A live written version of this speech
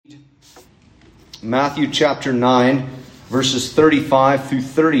Matthew chapter 9, verses 35 through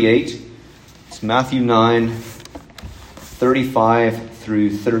 38. It's Matthew 9, 35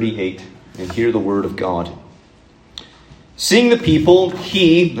 through 38. And hear the word of God. Seeing the people,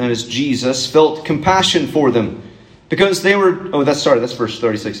 he, that is Jesus, felt compassion for them, because they were... that's verse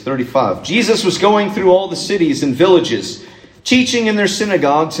 36, 35. Jesus was going through all the cities and villages, teaching in their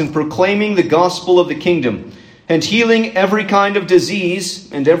synagogues and proclaiming the gospel of the kingdom, and healing every kind of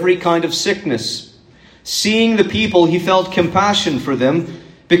disease and every kind of sickness. Seeing the people, he felt compassion for them,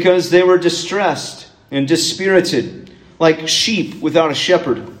 because they were distressed and dispirited, like sheep without a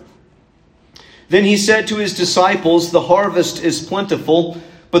shepherd. Then he said to his disciples, "The harvest is plentiful,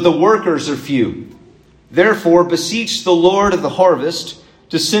 but the workers are few. Therefore, beseech the Lord of the harvest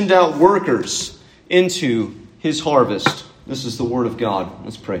to send out workers into his harvest." This is the word of God.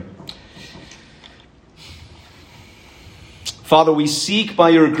 Let's pray. Father, we seek by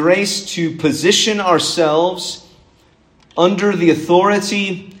your grace to position ourselves under the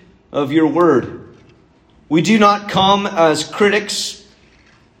authority of your word. We do not come as critics,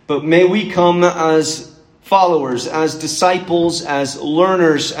 but may we come as followers, as disciples, as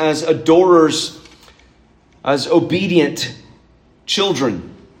learners, as adorers, as obedient children.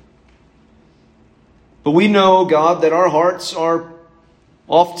 But we know, God, that our hearts are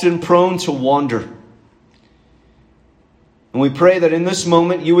often prone to wander. And we pray that in this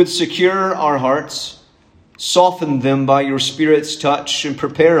moment you would secure our hearts, soften them by your Spirit's touch, and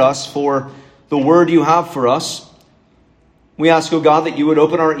prepare us for the word you have for us. We ask, O God, that you would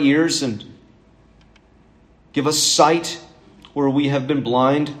open our ears and give us sight where we have been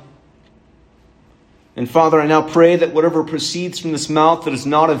blind. And Father, I now pray that whatever proceeds from this mouth that is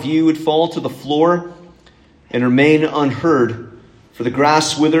not of you would fall to the floor and remain unheard. For the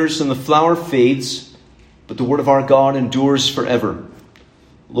grass withers and the flower fades, but the word of our God endures forever.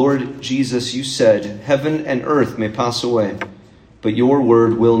 Lord Jesus, you said, heaven and earth may pass away, but your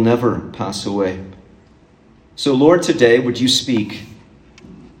word will never pass away. So, Lord, today would you speak?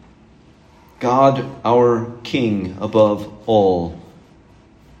 God, our King above all,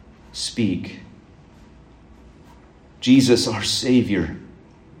 speak. Jesus, our Savior,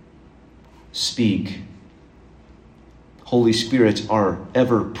 speak. Holy Spirit, our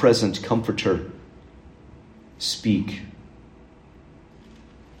ever-present Comforter, speak.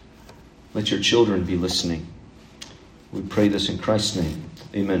 Let your children be listening. We pray this in Christ's name.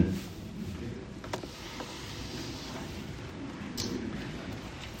 Amen.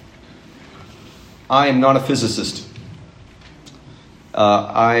 I am not a physicist.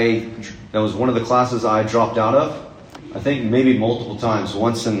 That was one of the classes I dropped out of. I think maybe multiple times.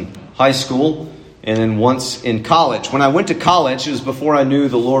 Once in high school and then once in college. When I went to college, it was before I knew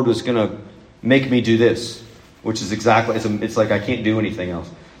the Lord was going to make me do this. Which is exactly, it's like I can't do anything else.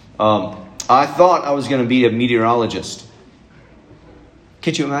 I thought I was going to be a meteorologist.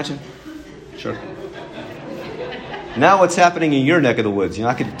 Can't you imagine? Sure. Now what's happening in your neck of the woods?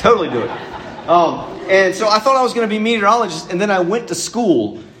 I could totally do it. And so I thought I was going to be a meteorologist, and then I went to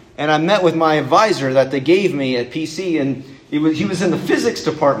school, and I met with my advisor that they gave me at PC, and he was in the physics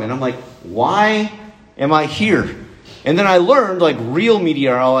department. I'm like, why am I here? And then I learned real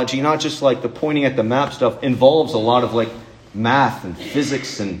meteorology, not just the pointing at the map stuff, involves a lot of math and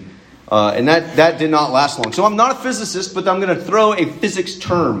physics, and that did not last long. So I'm not a physicist, but I'm going to throw a physics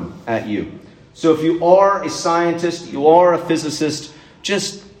term at you. So if you are a scientist, you are a physicist,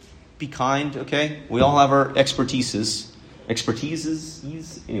 just be kind, okay? We all have our expertises.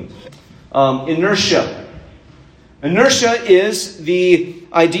 Anyway. Inertia. Inertia is the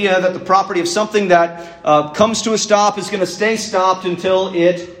idea that the property of something that comes to a stop is going to stay stopped until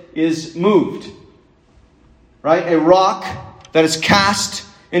it is moved. Right? A rock that is cast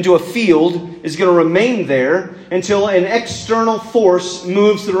into a field is going to remain there until an external force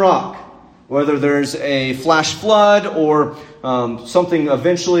moves the rock. Whether there's a flash flood or something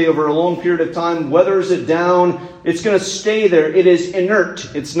eventually over a long period of time weathers it down, it's going to stay there. It is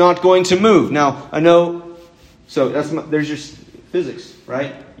inert. It's not going to move. Now, I know, so there's your physics,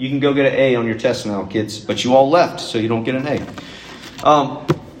 right? You can go get an A on your test now, kids, but you all left, so you don't get an A.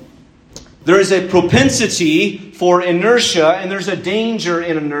 There is a propensity for inertia, and there's a danger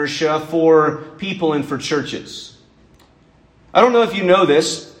in inertia for people and for churches. I don't know if you know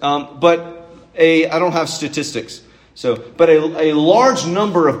this, but I don't have statistics. But a large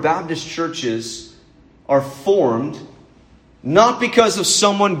number of Baptist churches are formed not because of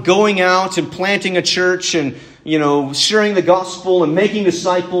someone going out and planting a church and sharing the gospel and making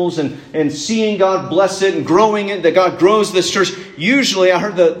disciples and seeing God bless it and growing it, that God grows this church. Usually, I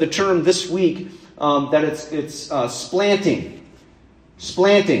heard the term this week that it's splanting.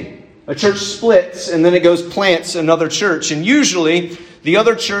 Splanting. a church splits and then it goes plants another church. And usually the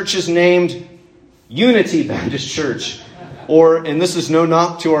other church is named Unity Baptist Church. And this is no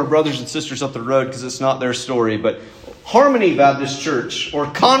knock to our brothers and sisters up the road because it's not their story, but Harmony Baptist Church or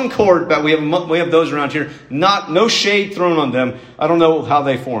Concord, we have those around here. No shade thrown on them. I don't know how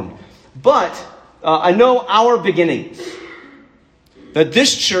they formed. But I know our beginnings. That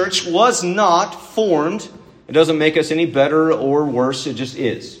this church was not formed. It doesn't make us any better or worse. It just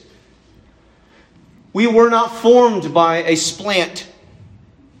is. We were not formed by a splant.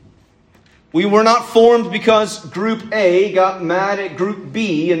 We were not formed because Group A got mad at Group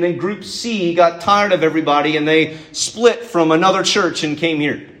B and then Group C got tired of everybody and they split from another church and came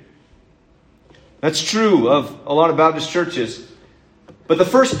here. That's true of a lot of Baptist churches. But the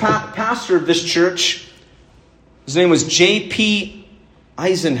first pastor of this church, his name was J.P.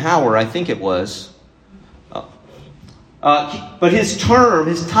 Eisenhower, I think it was. But his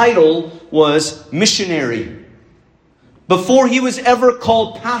title was missionary. Before he was ever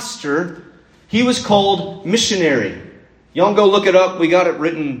called pastor, he was called missionary. Y'all go look it up. We got it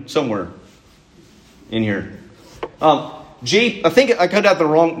written somewhere in here. I think I cut out the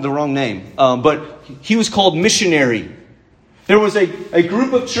wrong name, but he was called missionary. There was a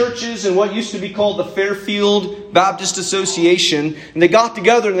group of churches in what used to be called the Fairfield Baptist Association, and they got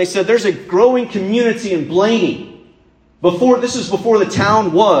together and they said, there's a growing community in Blaney. This is before the town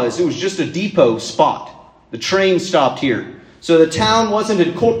it was just a depot spot. The train stopped here. So the town wasn't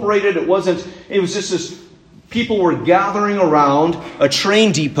incorporated, it was just this, people were gathering around a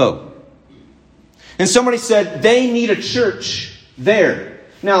train depot. And somebody said, they need a church there.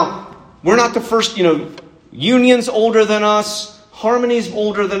 Now, we're not the first, Union's older than us. Harmony's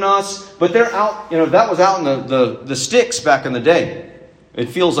older than us. But they're out, that was out in the sticks back in the day. It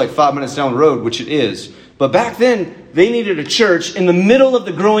feels like 5 minutes down the road, which it is. But back then, they needed a church in the middle of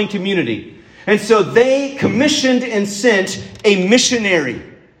the growing community. And so they commissioned and sent a missionary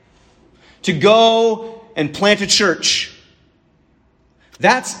to go and plant a church.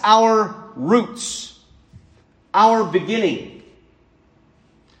 That's our roots. Our beginning.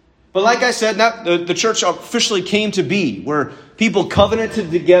 But like I said, the church officially came to be, where people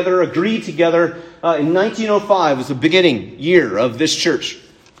covenanted together, agreed together. In 1905 was the beginning year of this church.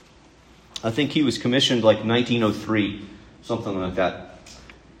 I think he was commissioned like 1903, something like that.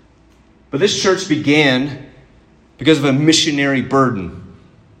 But this church began because of a missionary burden.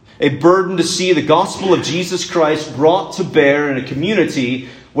 A burden to see the gospel of Jesus Christ brought to bear in a community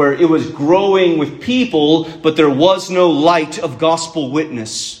where it was growing with people, but there was no light of gospel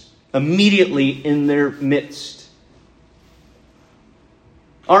witness immediately in their midst.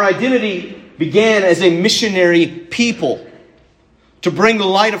 Our identity began as a missionary people to bring the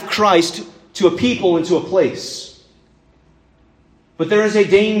light of Christ to a people and to a place. But there is a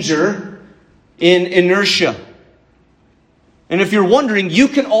danger in inertia. And if you're wondering, you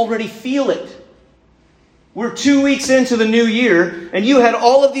can already feel it. We're 2 weeks into the new year, and you had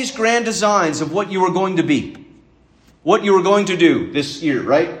all of these grand designs of what you were going to be. What you were going to do this year,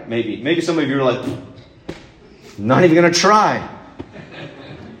 right? Maybe some of you are like, not even going to try.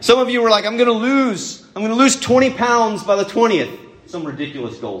 Some of you were like, I'm going to lose 20 pounds by the 20th. Some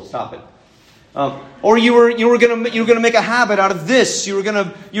ridiculous goal. Stop it. Or you were going to make a habit out of this. You were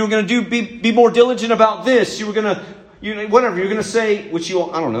going to be more diligent about this. You were going to, whatever. You're going to say,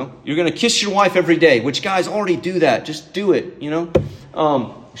 I don't know. You're going to kiss your wife every day, which guys already do that. Just do it,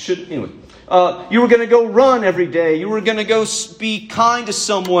 anyway. You were going to go run every day. You were going to go be kind to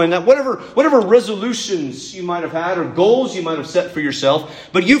someone. Whatever resolutions you might have had or goals you might have set for yourself.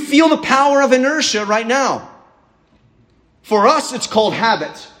 But you feel the power of inertia right now. For us, it's called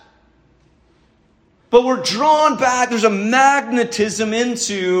habit. But we're drawn back. There's a magnetism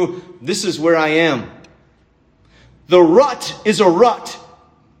into, this is where I am. The rut is a rut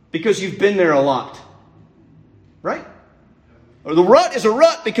because you've been there a lot. Right? Or the rut is a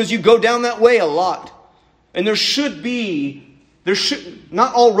rut because you go down that way a lot. And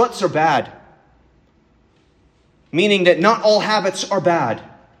not all ruts are bad. Meaning that not all habits are bad.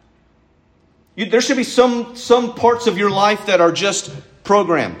 There should be some parts of your life that are just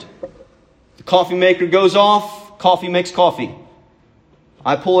programmed. The coffee maker goes off, coffee makes coffee.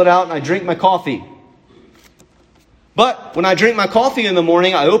 I pull it out and I drink my coffee. But when I drink my coffee in the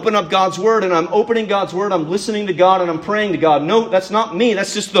morning, I open up God's Word, and I'm opening God's Word, I'm listening to God, and I'm praying to God. No, that's not me.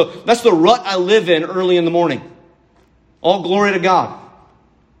 That's the rut I live in early in the morning. All glory to God.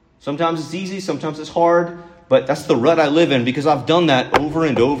 Sometimes it's easy, sometimes it's hard, but that's the rut I live in because I've done that over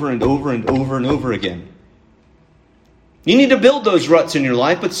and over and over and over and over again. You need to build those ruts in your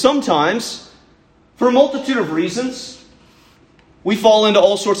life, but sometimes, for a multitude of reasons, We fall into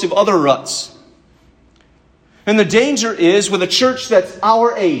all sorts of other ruts. And the danger is with a church that's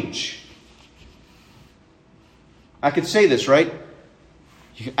our age. I could say this, right?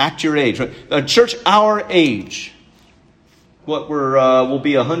 You act your age, right? A church our age. We'll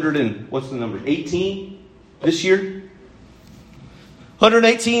be 100 and, what's the number? 18 this year?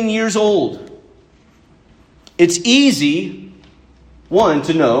 118 years old. It's easy, one,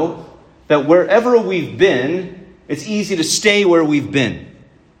 to know that wherever we've been, it's easy to stay where we've been.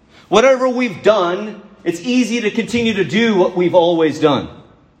 Whatever we've done, it's easy to continue to do what we've always done.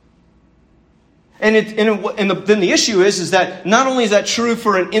 And then the issue is that not only is that true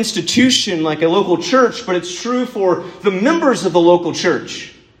for an institution like a local church, but it's true for the members of the local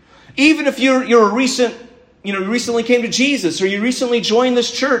church. Even if you're a recently came to Jesus, or you recently joined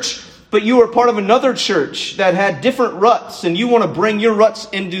this church, but you were part of another church that had different ruts, and you want to bring your ruts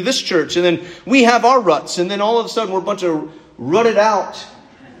into this church, and then we have our ruts, and then all of a sudden we're a bunch of rutted out,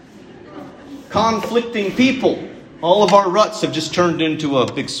 conflicting people. All of our ruts have just turned into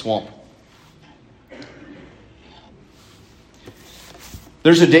a big swamp.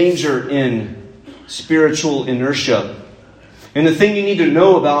 There's a danger in spiritual inertia. And the thing you need to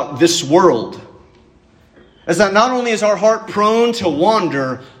know about this world is that not only is our heart prone to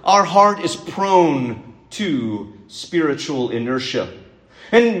wander, our heart is prone to spiritual inertia.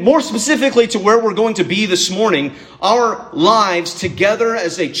 And more specifically to where we're going to be this morning, our lives together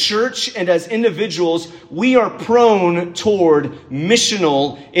as a church and as individuals, we are prone toward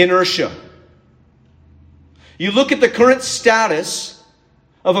missional inertia. You look at the current status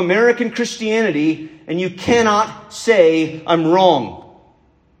of American Christianity, and you cannot say I'm wrong.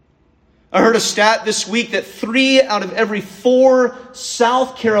 I heard a stat this week that 3 out of every 4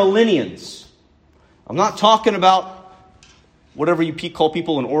 South Carolinians, I'm not talking about whatever you call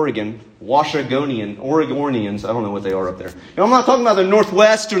people in Oregon, Oregonians, I don't know what they are up there. I'm not talking about the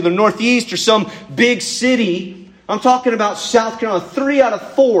Northwest or the Northeast or some big city. I'm talking about South Carolina. 3 out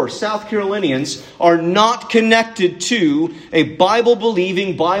of 4 South Carolinians are not connected to a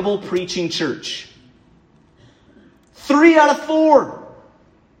Bible-believing, Bible-preaching church. 3 out of 4.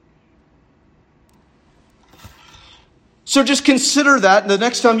 So just consider that the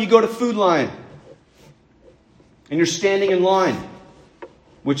next time you go to Food Lion and you're standing in line,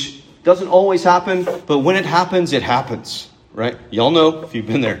 which doesn't always happen, but when it happens, right? Y'all know if you've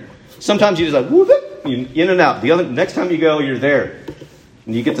been there. Sometimes you just like, whoop it. In and out. Next time you go, you're there.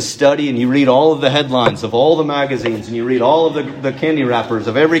 And you get to study and you read all of the headlines of all the magazines and you read all of the candy wrappers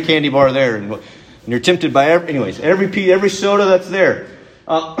of every candy bar there. And you're tempted by every soda that's there.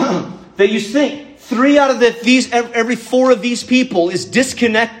 That you think 3 out of every 4 of these people is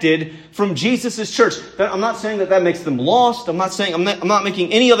disconnected from Jesus' church. I'm not saying that makes them lost. I'm not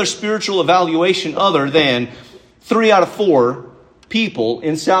making any other spiritual evaluation other than 3 out of 4 people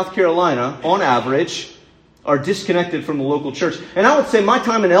in South Carolina, on average, are disconnected from the local church. And I would say my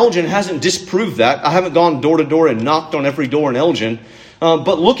time in Elgin hasn't disproved that. I haven't gone door to door and knocked on every door in Elgin.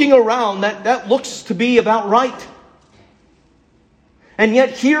 But looking around, that looks to be about right. And yet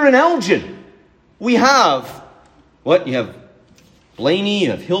here in Elgin, we have, what? You have Blaney,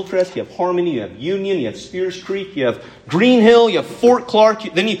 you have Hillcrest, you have Harmony, you have Union, you have Spears Creek, you have Green Hill, you have Fort Clark.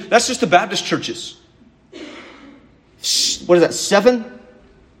 That's just the Baptist churches. What is that, 7?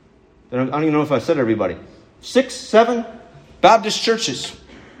 I don't even know if I said everybody. 6, 7 Baptist churches.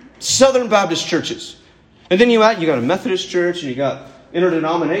 Southern Baptist churches. And then you got a Methodist church, and you got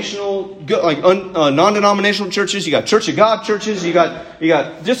interdenominational, non-denominational churches. You got Church of God churches. You got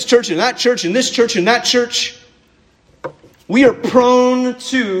this church and that church and this church and that church. We are prone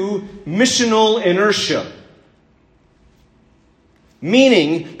to missional inertia.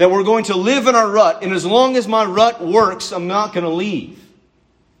 Meaning that we're going to live in our rut, and as long as my rut works, I'm not going to leave.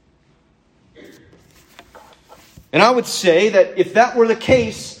 And I would say that if that were the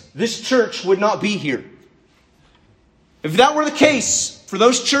case, this church would not be here. If that were the case for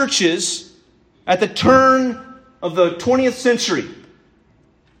those churches at the turn of the 20th century,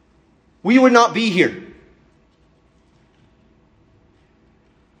 we would not be here.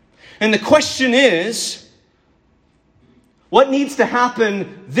 And the question is, what needs to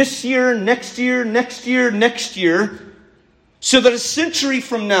happen this year, next year, so that a century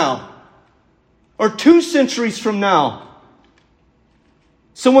from now, or 2 centuries from now,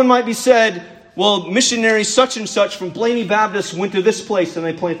 someone might be said, well, missionary such and such from Blaney Baptist went to this place and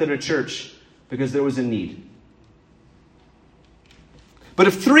they planted a church because there was a need. But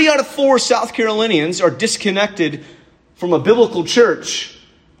if 3 out of 4 South Carolinians are disconnected from a biblical church,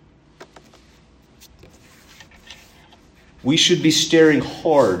 we should be staring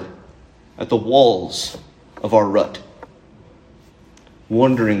hard at the walls of our rut.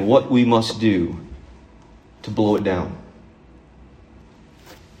 wondering what we must do to blow it down.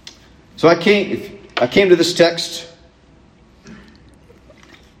 So I came to this text,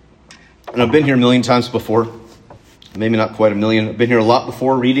 and I've been here a million times before. Maybe not quite a million. I've been here a lot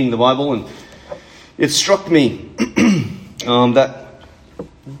before reading the Bible, and it struck me that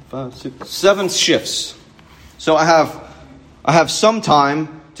 5, 6, 7 shifts. So I have some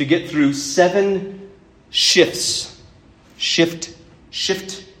time to get through 7 shifts. Shifts.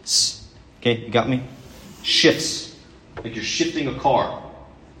 Okay, you got me? Shifts. Like you're shifting a car.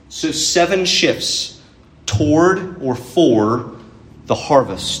 So 7 shifts toward or for the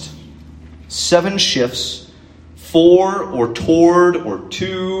harvest. 7 shifts for or toward or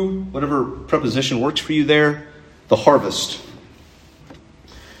to, whatever preposition works for you there, the harvest.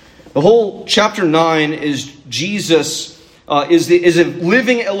 The whole chapter 9 is Jesus is a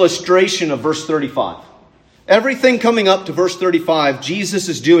living illustration of verse 35. Everything coming up to verse 35, Jesus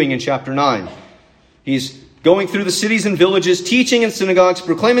is doing in chapter 9. He's going through the cities and villages, teaching in synagogues,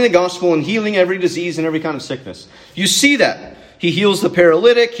 proclaiming the gospel, and healing every disease and every kind of sickness. You see that. He heals the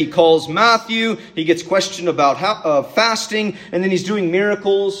paralytic. He calls Matthew. He gets questioned about fasting. And then he's doing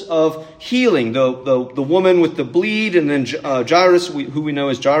miracles of healing. The woman with the bleed, and then Jairus, who we know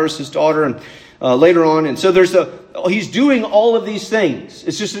as Jairus' daughter, and later on. And so he's doing all of these things.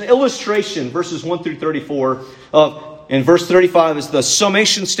 It's just an illustration, verses 1 through 34 and verse 35 is the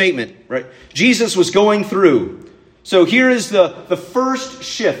summation statement, right? Jesus was going through. So here is the first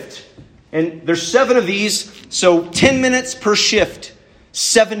shift. And there's 7 of these, so 10 minutes per shift.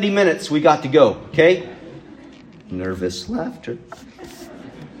 70 minutes we got to go, okay? Nervous laughter.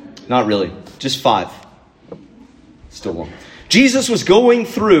 Not really, just 5. Still long. Jesus was going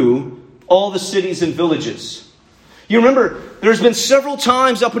through all the cities and villages. You remember, there's been several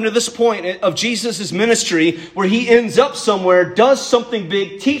times up until this point of Jesus' ministry where he ends up somewhere, does something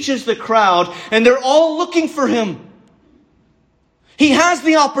big, teaches the crowd, and they're all looking for him. He has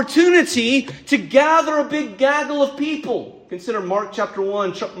the opportunity to gather a big gaggle of people. Consider Mark chapter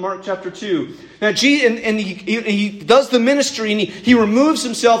 1, Mark chapter 2. Now, he does the ministry, and he removes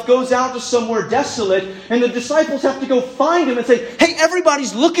himself, goes out to somewhere desolate, and the disciples have to go find him and say, hey,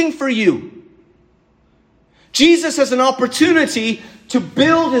 everybody's looking for you. Jesus has an opportunity to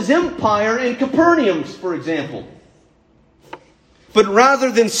build his empire in Capernaum, for example. But rather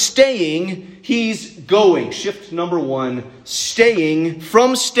than staying, he's going. Shift number 1,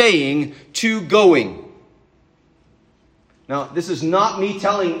 from staying to going. Now, this is not me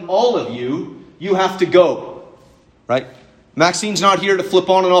telling all of you, you have to go. Right? Maxine's not here to flip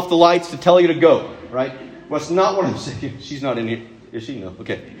on and off the lights to tell you to go. Right? Well, that's not what I'm saying. She's not in here. Is she? No.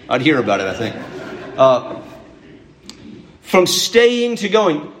 Okay. I'd hear about it, I think. From staying to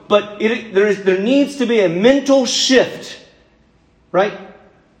going. But there needs to be a mental shift. Right?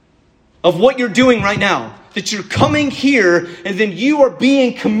 Of what you're doing right now. That you're coming here and then you are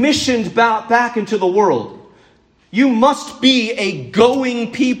being commissioned back into the world. You must be a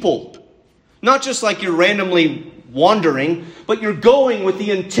going people. Not just like you're randomly wandering, but you're going with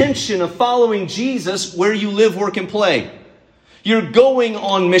the intention of following Jesus where you live, work, and play. You're going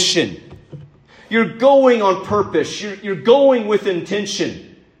on mission. You're going on purpose. You're going with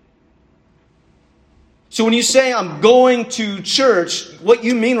intention. So when you say, I'm going to church, what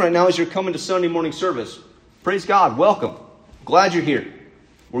you mean right now is you're coming to Sunday morning service. Praise God. Welcome. Glad you're here.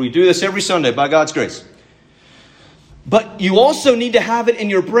 We do this every Sunday by God's grace. But you also need to have it in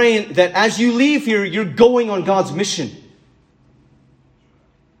your brain that as you leave here, you're going on God's mission.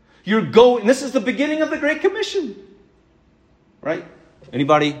 You're going. This is the beginning of the Great Commission. Right?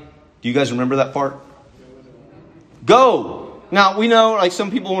 Anybody? Do you guys remember that part? Go. Now, we know, like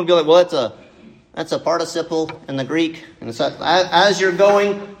some people want to be like, well, that's a participle in the Greek. And it's as you're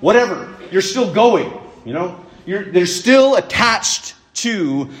going, whatever. You're still going. You know? They're still attached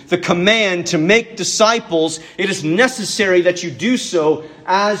to the command to make disciples. It is necessary that you do so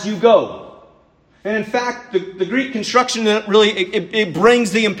as you go. And in fact, the Greek construction really, it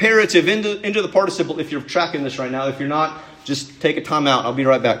brings the imperative into the participle. If you're tracking this right now, if you're not, just take a time out. I'll be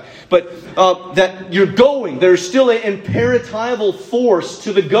right back. But that you're going. There's still an imperatival force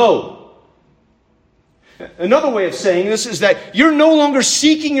to the go. Another way of saying this is that you're no longer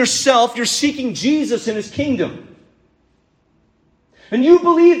seeking yourself. You're seeking Jesus and His kingdom. And you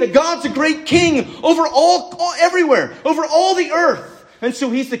believe that God's a great king over all everywhere, over all the earth. And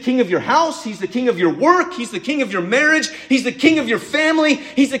so He's the king of your house. He's the king of your work. He's the king of your marriage. He's the king of your family.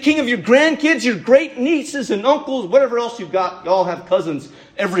 He's the king of your grandkids, your great nieces and uncles, whatever else you've got. Y'all have cousins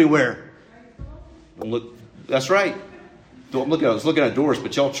everywhere. Look, that's right. I was looking at doors,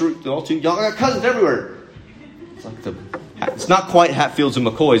 but y'all got cousins everywhere. It's like the It's not quite Hatfields and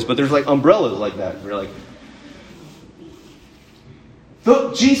McCoys, but there's like umbrellas like that. We're like,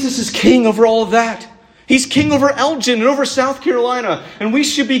 look, Jesus is king over all of that. He's king over Elgin and over South Carolina. And we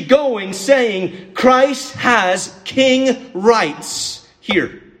should be going saying, Christ has king rights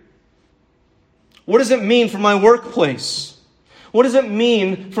here. What does it mean for my workplace? What does it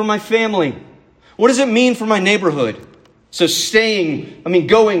mean for my family? What does it mean for my neighborhood? So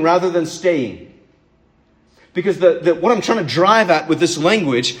going rather than staying. Because what I'm trying to drive at with this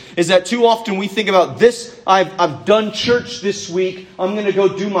language is that too often we think about this, I've done church this week, I'm going to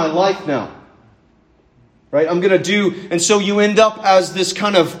go do my life now. Right? And so you end up as this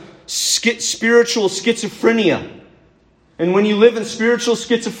kind of spiritual schizophrenia. And when you live in spiritual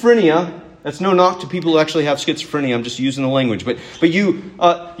schizophrenia, that's no knock to people who actually have schizophrenia, I'm just using the language, but you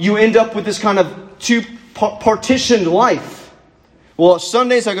end up with this kind of two-partitioned life. Well,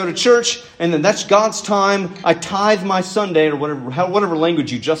 Sundays I go to church, and then that's God's time. I tithe my Sunday, or whatever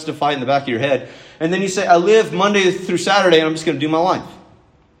language you justify in the back of your head. And then you say, I live Monday through Saturday, and I'm just going to do my life.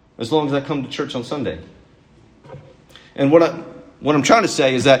 As long as I come to church on Sunday. And what I'm trying to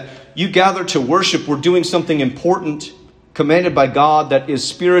say is that you gather to worship, we're doing something important, commanded by God, that is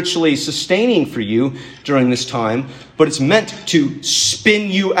spiritually sustaining for you during this time. But it's meant to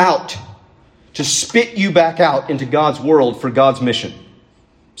spin you out. To spit you back out into God's world for God's mission.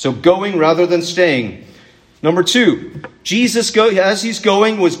 So going rather than staying. Number 2, Jesus, as he's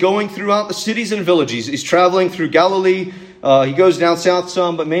going, was going throughout the cities and villages. He's traveling through Galilee. He goes down south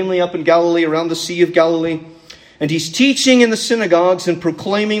some, but mainly up in Galilee, around the Sea of Galilee. And he's teaching in the synagogues and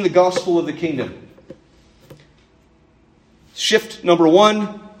proclaiming the gospel of the kingdom. Shift number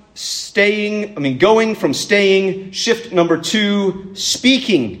 1, going from staying. Shift number 2,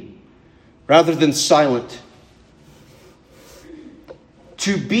 speaking rather than silent.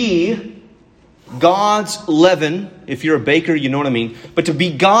 To be God's leaven, if you're a baker, you know what I mean. But to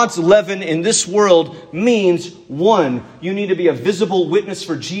be God's leaven in this world means, 1, you need to be a visible witness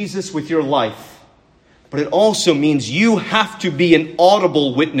for Jesus with your life. But it also means you have to be an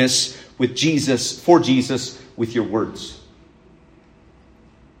audible witness with Jesus, for Jesus, with your words.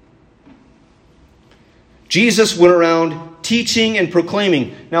 Jesus went around teaching and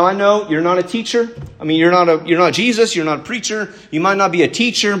proclaiming. Now I know you're not a teacher. You're not Jesus. You're not a preacher. You might not be a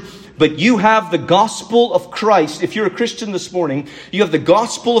teacher, but you have the gospel of Christ. If you're a Christian this morning, you have the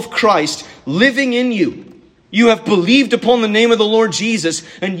gospel of Christ living in you. You have believed upon the name of the Lord Jesus,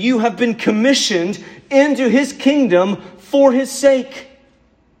 and you have been commissioned into His kingdom for His sake.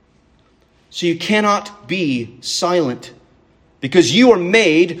 So you cannot be silent, because you are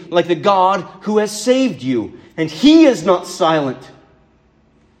made like the God who has saved you. And He is not silent.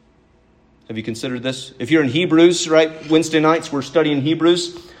 Have you considered this? If you're in Hebrews, right? Wednesday nights we're studying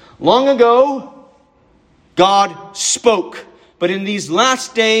Hebrews. Long ago, God spoke. But in these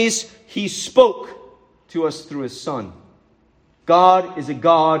last days, He spoke to us through His Son. God is a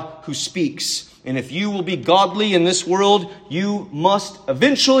God who speaks. And if you will be godly in this world, you must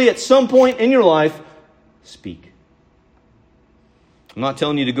eventually, at some point in your life, speak. I'm not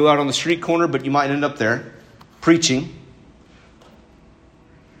telling you to go out on the street corner, but you might end up there preaching.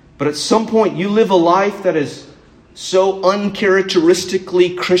 But at some point you live a life that is so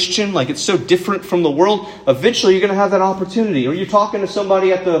uncharacteristically Christian, like it's so different from the world. Eventually you're going to have that opportunity. Or you're talking to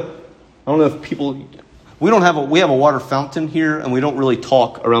somebody at the, I don't know if people, we have a water fountain here, and we don't really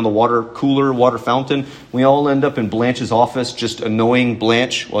talk around the water fountain. We all end up in Blanche's office, just annoying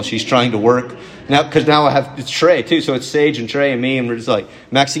Blanche while she's trying to work. Now, because now it's Trey too, so it's Sage and Trey and me, and we're just like,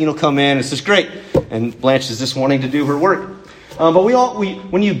 Maxine will come in, it's just great, and Blanche is just wanting to do her work. But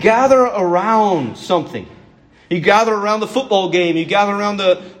when you gather around something, you gather around the football game, you gather around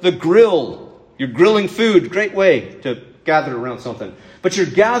the grill, you're grilling food, great way to gather around something. But you're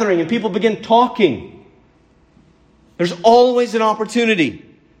gathering and people begin talking. There's always an opportunity.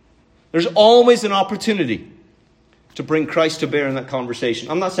 There's always an opportunity to bring Christ to bear in that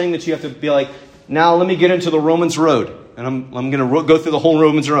conversation. I'm not saying that you have to be like, now let me get into the Romans road, and I'm going to go through the whole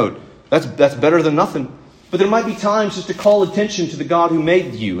Romans road. That's better than nothing. But there might be times just to call attention to the God who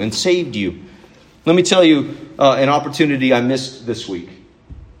made you and saved you. Let me tell you an opportunity I missed this week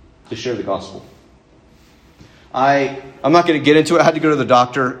to share the gospel. I'm not going to get into it. I had to go to the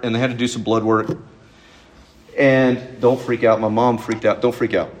doctor, and they had to do some blood work. And don't freak out. My mom freaked out. Don't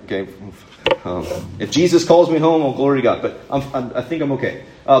freak out. Okay. If Jesus calls me home, well, glory to God. But I think I'm okay.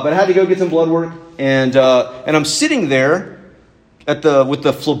 But I had to go get some blood work, and I'm sitting there with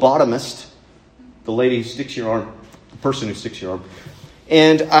the phlebotomist, the lady who sticks your arm, the person who sticks your arm,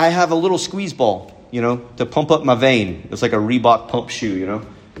 and I have a little squeeze ball, to pump up my vein. It's like a Reebok pump shoe,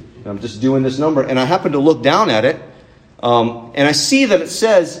 And I'm just doing this number, and I happen to look down at it And I see that it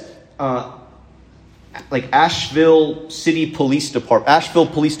says, like Asheville Police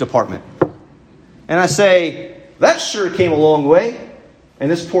Department. And I say, that sure came a long way. And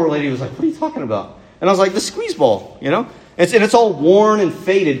this poor lady was like, what are you talking about? And I was like, the squeeze ball, It's all worn and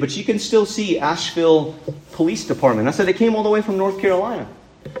faded, but you can still see Asheville Police Department. I said, it came all the way from North Carolina.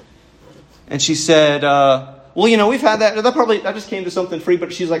 And she said, well, we've had that. That just came to something free.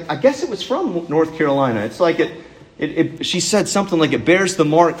 But she's like, I guess it was from North Carolina. It's like she said something like it bears the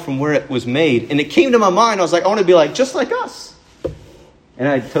mark from where it was made. And it came to my mind. I was like, I want to be like, just like us. And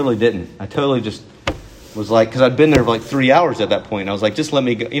I totally didn't. I totally just was like, because I'd been there for like 3 hours at that point. I was like, just let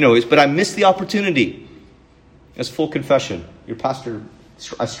me go. But I missed the opportunity. It's full confession. Your pastor,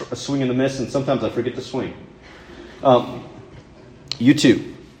 I swing and a miss, and sometimes I forget to swing. You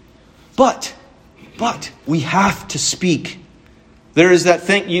too. But we have to speak. There is that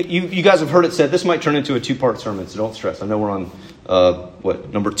thing, you guys have heard it said, this might turn into a 2-part sermon, so don't stress. I know we're on,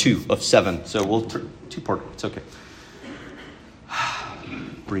 number 2 of 7. So we'll, 2-part, it's okay.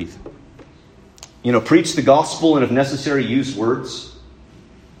 Breathe. Preach the gospel, and if necessary, use words.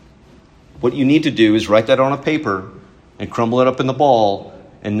 What you need to do is write that on a paper and crumble it up in the ball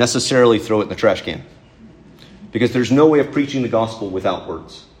and necessarily throw it in the trash can. Because there's no way of preaching the gospel without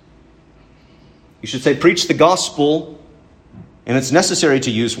words. You should say, preach the gospel, and it's necessary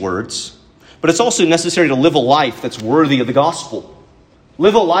to use words, but it's also necessary to live a life that's worthy of the gospel.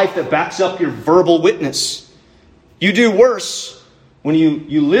 Live a life that backs up your verbal witness. You do worse when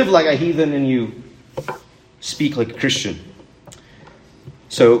you live like a heathen and you speak like a Christian.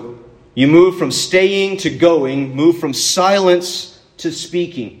 So you move from staying to going, move from silence to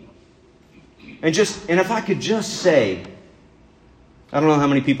speaking. And if I could just say, I don't know how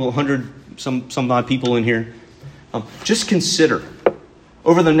many people, 100, some odd people in here. Just consider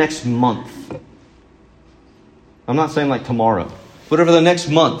over the next month. I'm not saying like tomorrow, but over the next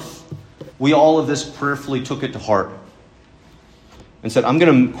month, we all of this prayerfully took it to heart and said, I'm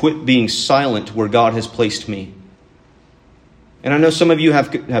going to quit being silent where God has placed me. And I know some of you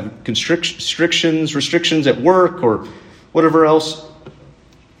have restrictions at work or whatever else.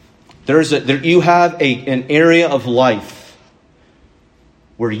 You have an area of life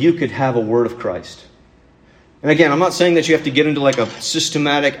where you could have a word of Christ. And again, I'm not saying that you have to get into like a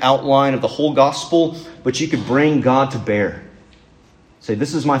systematic outline of the whole gospel, but you could bring God to bear. Say,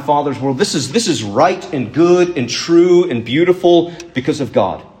 this is my Father's world. This is right and good and true and beautiful because of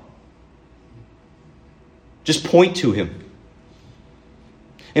God. Just point to Him.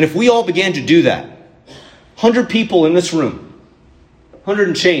 And if we all began to do that, 100 people in this room, 100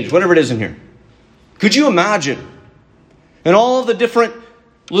 and change, whatever it is in here, could you imagine? And all of the different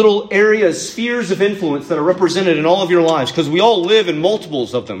little areas, spheres of influence that are represented in all of your lives, because we all live in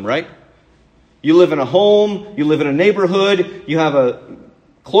multiples of them, right? You live in a home, you live in a neighborhood, you have a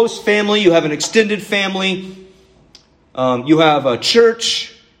close family, you have an extended family, you have a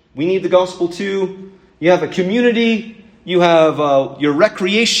church, we need the gospel too, you have a community, you have your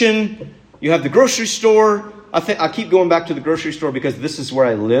recreation, you have the grocery store. I keep going back to the grocery store because this is where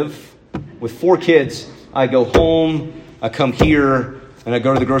I live. With 4 kids, I go home, I come here, and I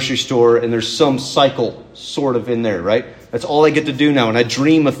go to the grocery store, and there's some cycle sort of in there, right? That's all I get to do now, and I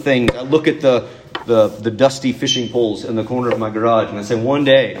dream of things. I look at the dusty fishing poles in the corner of my garage, and I say, one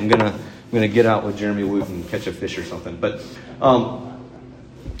day I'm gonna get out with Jeremy Wood and catch a fish or something. But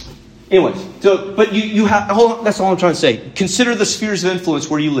anyways, but you have. That's all I'm trying to say. Consider the spheres of influence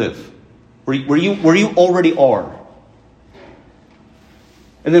where you live, where you already are,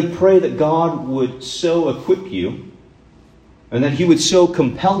 and then pray that God would so equip you. And that He would so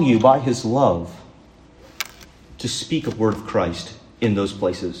compel you by His love to speak a word of Christ in those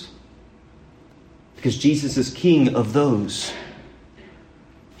places. Because Jesus is King of those.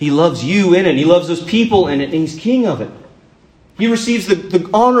 He loves you in it. He loves those people in it. And He's King of it. He receives the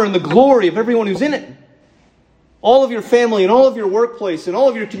honor and the glory of everyone who's in it. All of your family and all of your workplace and all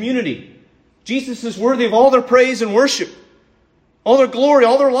of your community. Jesus is worthy of all their praise and worship. All their glory,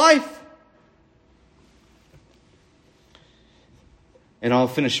 all their life. And I'll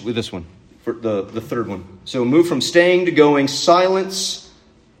finish with this one, for the third one. So move from staying to going, silence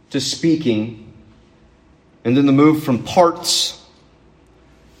to speaking, and then the move from parts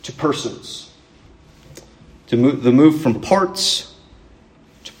to persons. The move from parts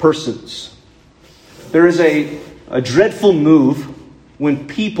to persons. There is a dreadful move when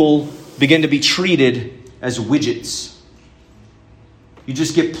people begin to be treated as widgets. You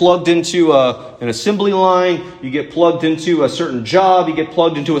just get plugged into an assembly line, you get plugged into a certain job, you get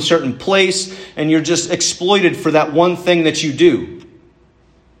plugged into a certain place, and you're just exploited for that one thing that you do.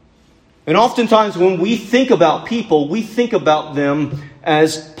 And oftentimes when we think about people, we think about them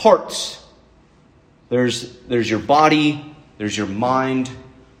as parts. There's your body, there's your mind,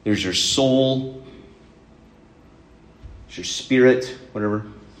 there's your soul, there's your spirit, whatever.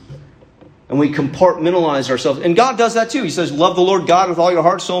 And we compartmentalize ourselves. And God does that too. He says, love the Lord God with all your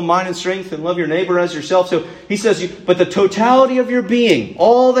heart, soul, mind, and strength, and love your neighbor as yourself. So he says, but the totality of your being,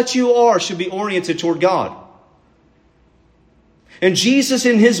 all that you are, should be oriented toward God. And Jesus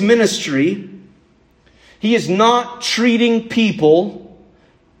in his ministry, he is not treating people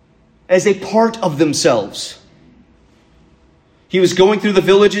as a part of themselves. He was going through the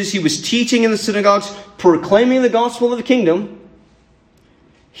villages. He was teaching in the synagogues, proclaiming the gospel of the kingdom,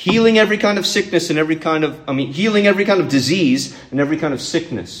 healing every kind of sickness and healing every kind of disease and every kind of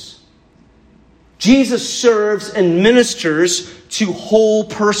sickness. Jesus serves and ministers to whole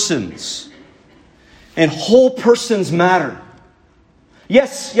persons. And whole persons matter.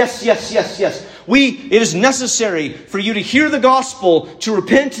 Yes. It is necessary for you to hear the gospel, to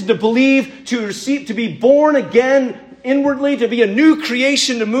repent, to believe, to receive, to be born again inwardly, to be a new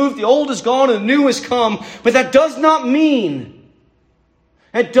creation, to move. The old is gone and the new has come. But that does not mean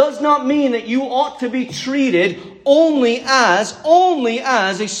that you ought to be treated only as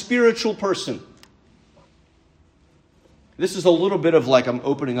a spiritual person. This is a little bit of like I'm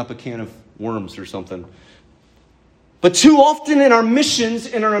opening up a can of worms or something. But too often in our missions,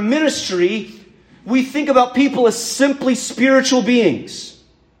 in our ministry, we think about people as simply spiritual beings.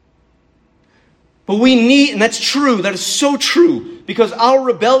 But we need, and that's true, that is so true, because our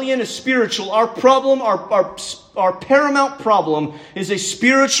rebellion is spiritual. Our problem, our paramount problem is a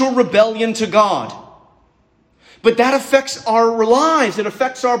spiritual rebellion to God. But that affects our lives, it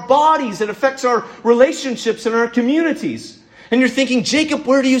affects our bodies, it affects our relationships and our communities. And you're thinking, Jacob,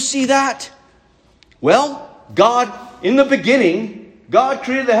 where do you see that? Well, God, in the beginning, God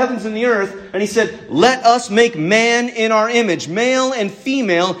created the heavens and the earth, and He said, let us make man in our image. Male and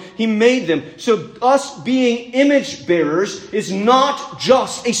female, He made them. So us being image bearers is not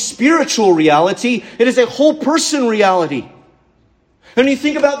just a spiritual reality, it is a whole person reality. And you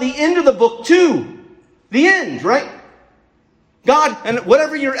think about the end of the book too. The end, right? God, and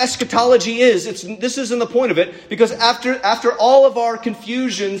whatever your eschatology is, this isn't the point of it, because after all of our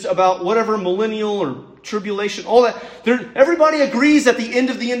confusions about whatever millennial or tribulation, all that, everybody agrees at the end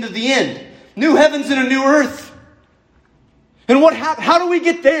of the end of the end. New heavens and a new earth. And how do we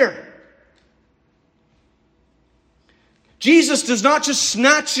get there? Jesus does not just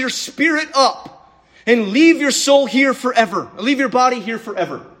snatch your spirit up and leave your soul here forever, leave your body here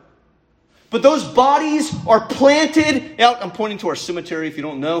forever. But those bodies are planted out. I'm pointing to our cemetery if you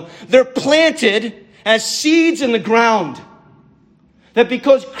don't know. They're planted as seeds in the ground. That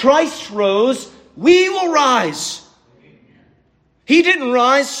because Christ rose, we will rise. He didn't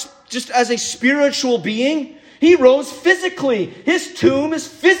rise just as a spiritual being. He rose physically. His tomb is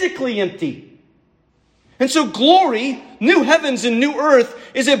physically empty. And so glory, new heavens and new earth,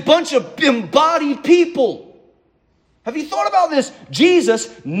 is a bunch of embodied people. Have you thought about this?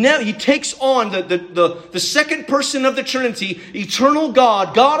 Jesus, He takes on the second person of the Trinity, eternal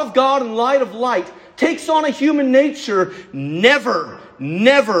God, God of God and light of light, takes on a human nature, never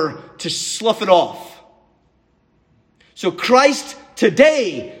to slough it off. So Christ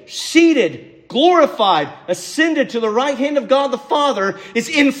today, seated, glorified, ascended to the right hand of God the Father, is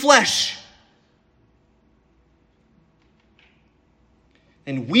in flesh.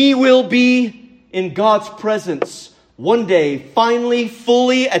 And we will be in God's presence one day, finally,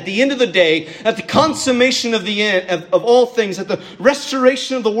 fully, at the end of the day, at the consummation of the end of all things, at the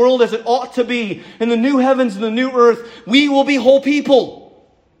restoration of the world as it ought to be, in the new heavens and the new earth, we will be whole people.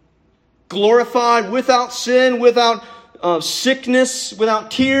 Glorified, without sin, without sickness,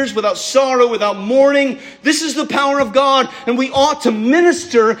 without tears, without sorrow, without mourning. This is the power of God, and we ought to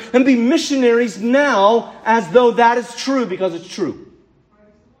minister and be missionaries now as though that is true, because it's true.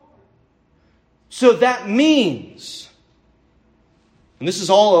 So that means, and this is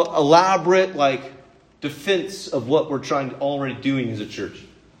all elaborate, defense of what we're already doing as a church.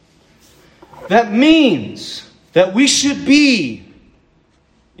 That means that we should be,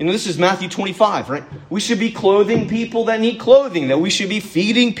 this is Matthew 25, right? We should be clothing people that need clothing, that we should be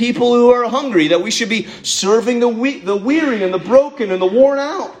feeding people who are hungry, that we should be serving the weary and the broken and the worn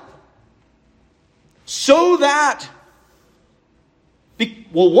out. So that,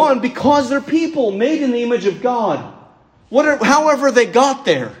 because they're people made in the image of God. However they got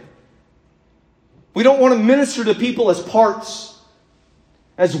there. We don't want to minister to people as parts,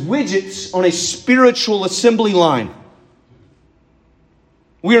 as widgets on a spiritual assembly line.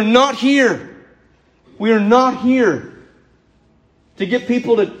 We are not here. We are not here to get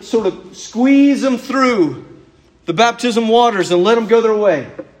people to sort of squeeze them through the baptism waters and let them go their way.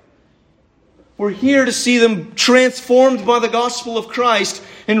 We're here to see them transformed by the gospel of Christ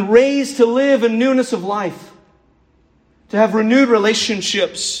and raised to live in newness of life, to have renewed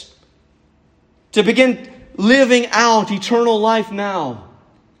relationships, to begin living out eternal life now.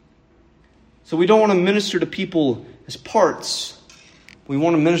 So we don't want to minister to people as parts. We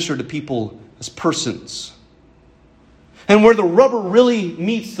want to minister to people as persons. And where the rubber really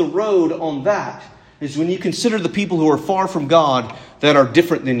meets the road on that is when you consider the people who are far from God that are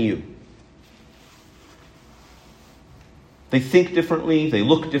different than you. They think differently, they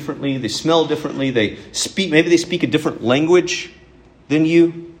look differently, they smell differently, maybe they speak a different language than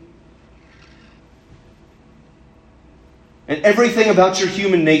you. And everything about your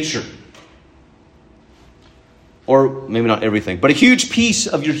human nature, or maybe not everything, but a huge piece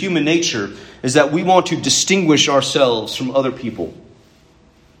of your human nature is that we want to distinguish ourselves from other people.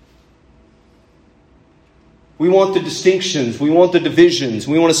 We want the distinctions, we want the divisions,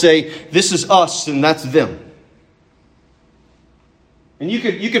 we want to say, this is us and that's them. And you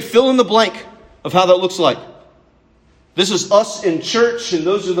could fill in the blank of how that looks like. This is us in church, and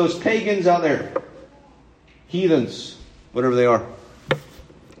those are those pagans out there. Heathens, whatever they are.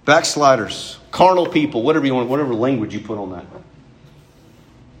 Backsliders, carnal people, whatever you want, whatever language you put on that.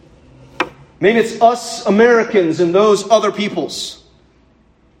 Maybe it's us Americans and those other peoples.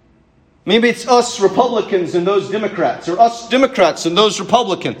 Maybe it's us Republicans and those Democrats, or us Democrats and those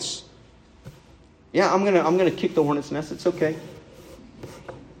Republicans. Yeah, I'm gonna kick the hornet's nest. It's okay.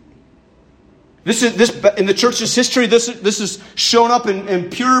 This in the church's history. This is shown up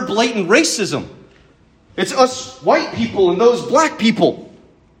in pure, blatant racism. It's us white people and those black people.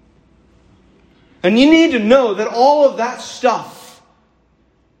 And you need to know that all of that stuff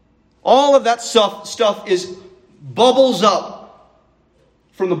is bubbles up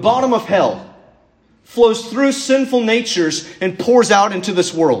from the bottom of hell, flows through sinful natures, and pours out into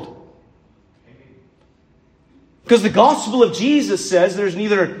this world. Because the gospel of Jesus says there's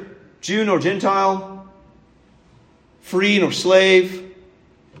neither Jew nor Gentile, free nor slave,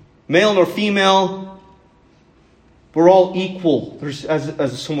 male nor female. We're all equal. There's, as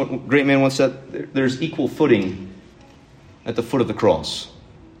a somewhat great man once said, there's equal footing at the foot of the cross.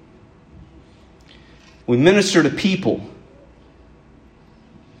 We minister to people,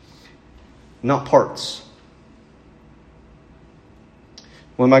 not parts.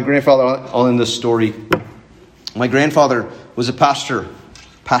 When my grandfather, I'll end this story. My grandfather was a pastor.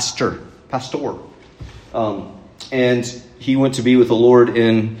 And he went to be with the Lord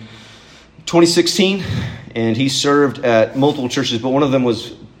in 2016, and he served at multiple churches, but one of them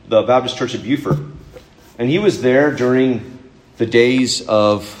was the Baptist Church of Beaufort. And he was there during the days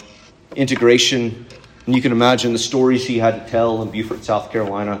of integration, and you can imagine the stories he had to tell in Beaufort, South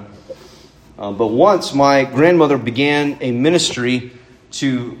Carolina. But once my grandmother began a ministry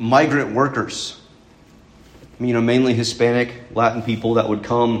to migrant workers, mainly Hispanic, Latin people that would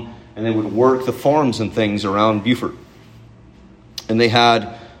come and they would work the farms and things around Beaufort. And they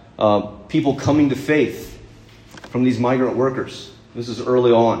had people coming to faith from these migrant workers. This is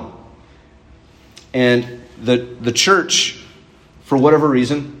early on. And the church, for whatever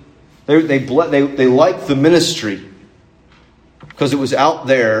reason, they liked the ministry because it was out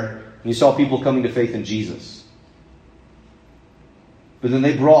there and you saw people coming to faith in Jesus. But then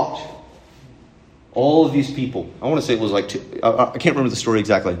they brought all of these people. I want to say it was like I can't remember the story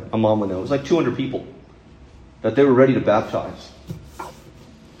exactly. My mom would know. It was like 200 people that they were ready to baptize.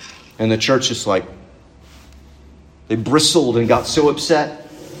 And the church just they bristled and got so upset.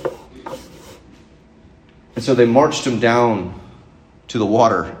 And so they marched them down to the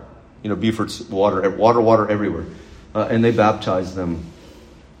water. Beaufort's water everywhere. And they baptized them.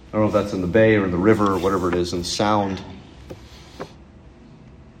 I don't know if that's in the bay or in the river or whatever it is, in the Sound.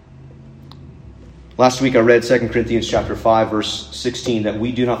 Last week I read 2 Corinthians chapter 5, verse 16, that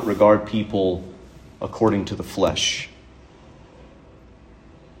we do not regard people according to the flesh.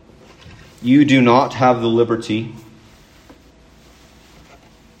 You do not have the liberty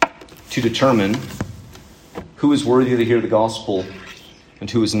to determine who is worthy to hear the gospel and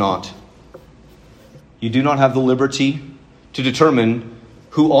who is not. You do not have the liberty to determine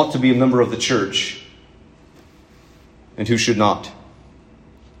who ought to be a member of the church and who should not.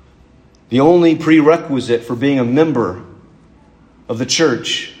 The only prerequisite for being a member of the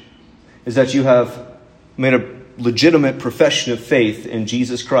church is that you have made a legitimate profession of faith in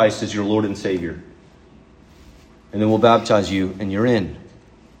Jesus Christ as your Lord and Savior. And then we'll baptize you and you're in.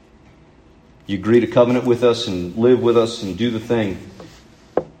 You agree to covenant with us and live with us and do the thing.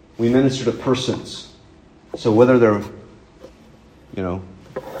 We minister to persons. So whether they're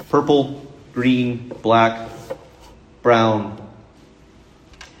Purple, green, black, brown.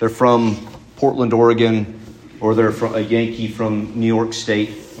 They're from Portland, Oregon, or they're from a Yankee from New York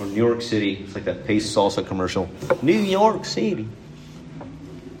State or New York City. It's like that Pace Salsa commercial. New York City.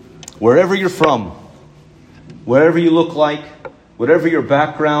 Wherever you're from, whatever you look like, whatever your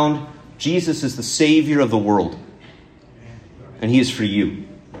background, Jesus is the Savior of the world. And He is for you.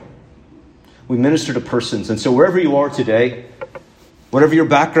 We minister to persons. And so wherever you are today, whatever your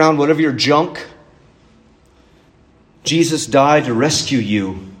background, whatever your junk, Jesus died to rescue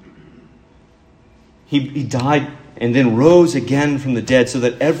you. He died and then rose again from the dead so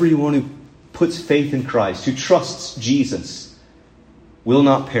that everyone who puts faith in Christ, who trusts Jesus, will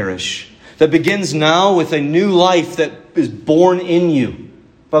not perish. That begins now with a new life that is born in you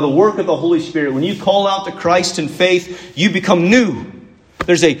by the work of the Holy Spirit. When you call out to Christ in faith, you become new.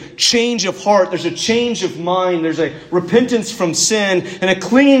 There's a change of heart. There's a change of mind. There's a repentance from sin and a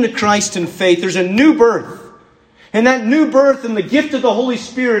clinging to Christ in faith. There's a new birth. And that new birth and the gift of the Holy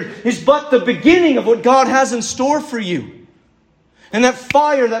Spirit is but the beginning of what God has in store for you. And that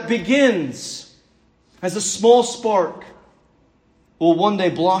fire that begins as a small spark will one day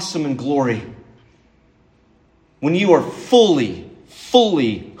blossom in glory when you are fully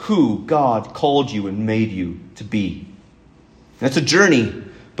who God called you and made you to be. That's a journey,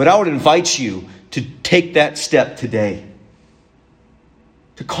 but I would invite you to take that step today.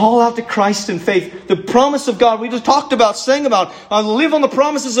 To call out to Christ in faith. The promise of God, we just talked about, sang about, live on the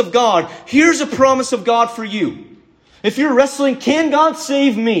promises of God. Here's a promise of God for you. If you're wrestling, can God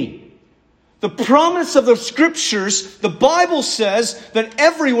save me? The promise of the Scriptures, the Bible says that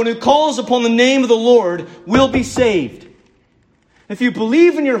everyone who calls upon the name of the Lord will be saved. If you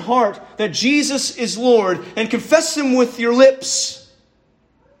believe in your heart that Jesus is Lord and confess Him with your lips,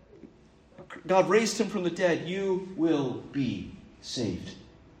 God raised Him from the dead, you will be saved.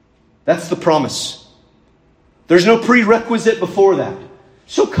 That's the promise. There's no prerequisite before that.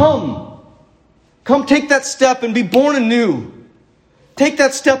 So come. Come take that step and be born anew. Take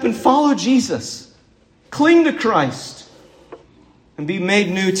that step and follow Jesus. Cling to Christ. And be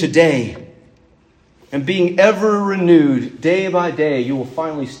made new today. And being ever renewed day by day, you will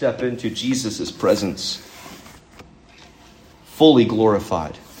finally step into Jesus' presence. Fully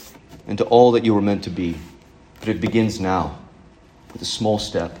glorified into all that you were meant to be. But it begins now with a small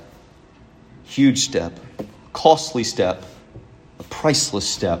step. Huge step, costly step, a priceless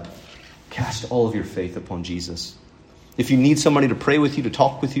step. Cast all of your faith upon Jesus. If you need somebody to pray with you, to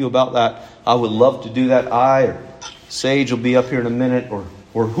talk with you about that, I would love to do that. I or Sage will be up here in a minute, or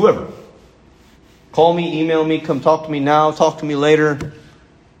whoever. Call me, email me, come talk to me now, talk to me later.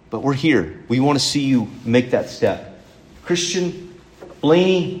 But we're here. We want to see you make that step. Christian,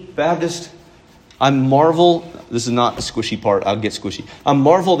 Blaney, Baptist, I marvel. This is not the squishy part. I'll get squishy. I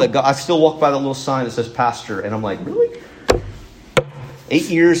marvel that God, I still walk by the little sign that says pastor. And I'm like, really? 8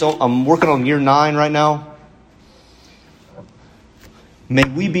 years. I'm working on year 9 right now. May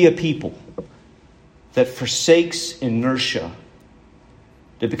we be a people that forsakes inertia.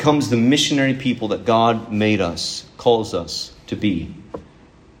 That becomes the missionary people that God made us, calls us to be.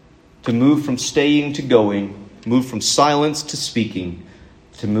 To move from staying to going. Move from silence to speaking.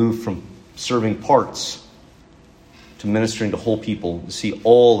 To move from serving parts to ministering to whole people, to see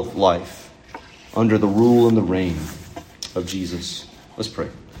all of life under the rule and the reign of Jesus. Let's pray.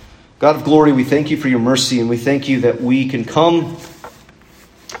 God of glory, we thank you for your mercy, and we thank you that we can come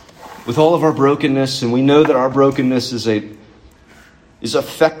with all of our brokenness, and we know that our brokenness is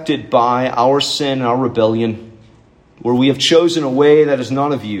affected by our sin and our rebellion, where we have chosen a way that is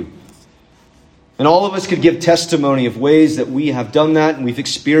not of you. And all of us could give testimony of ways that we have done that, and we've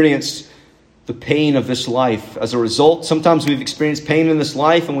experienced the pain of this life. As a result, sometimes we've experienced pain in this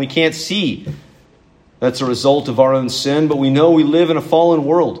life and we can't see that's a result of our own sin, but we know we live in a fallen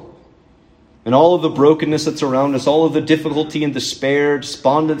world. And all of the brokenness that's around us, all of the difficulty and despair,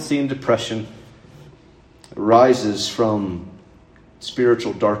 despondency and depression arises from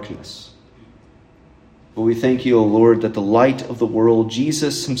spiritual darkness. But we thank you, O Lord, that the light of the world,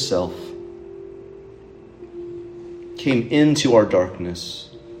 Jesus Himself, came into our darkness.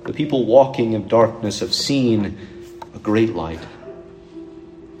 The people walking in darkness have seen a great light.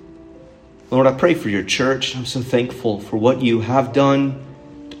 Lord, I pray for your church. I'm so thankful for what you have done,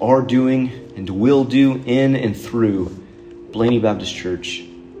 are doing, and will do in and through Blaney Baptist Church.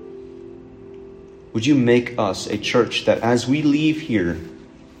 Would you make us a church that as we leave here,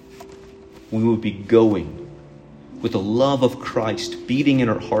 we will be going with the love of Christ beating in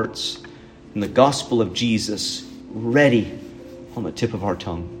our hearts and the gospel of Jesus ready on the tip of our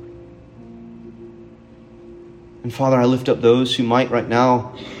tongue. And Father, I lift up those who might right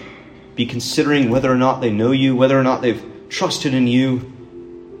now be considering whether or not they know you, whether or not they've trusted in you.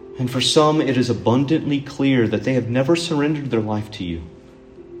 And for some, it is abundantly clear that they have never surrendered their life to you.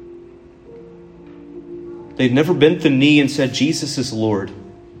 They've never bent the knee and said, Jesus is Lord.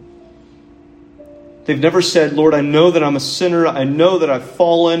 They've never said, Lord, I know that I'm a sinner. I know that I've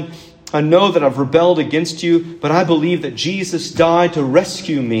fallen. I know that I've rebelled against you, but I believe that Jesus died to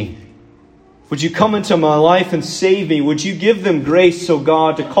rescue me. Would you come into my life and save me? Would you give them grace, oh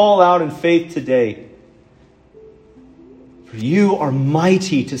God, to call out in faith today? For you are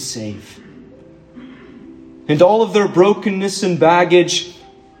mighty to save. And all of their brokenness and baggage,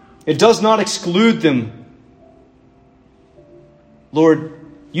 it does not exclude them. Lord,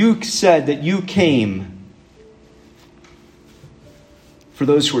 you said that you came for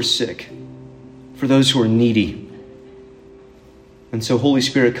those who are sick, for those who are needy. And so, Holy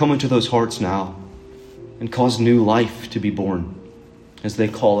Spirit, come into those hearts now and cause new life to be born as they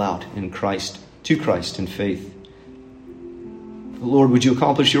call out in Christ, to Christ in faith. Lord, would you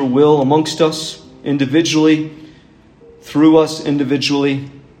accomplish your will amongst us individually, through us individually,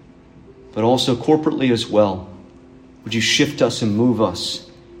 but also corporately as well. Would you shift us and move us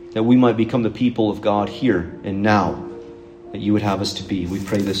that we might become the people of God here and now that you would have us to be. We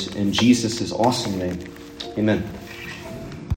pray this in Jesus' awesome name. Amen.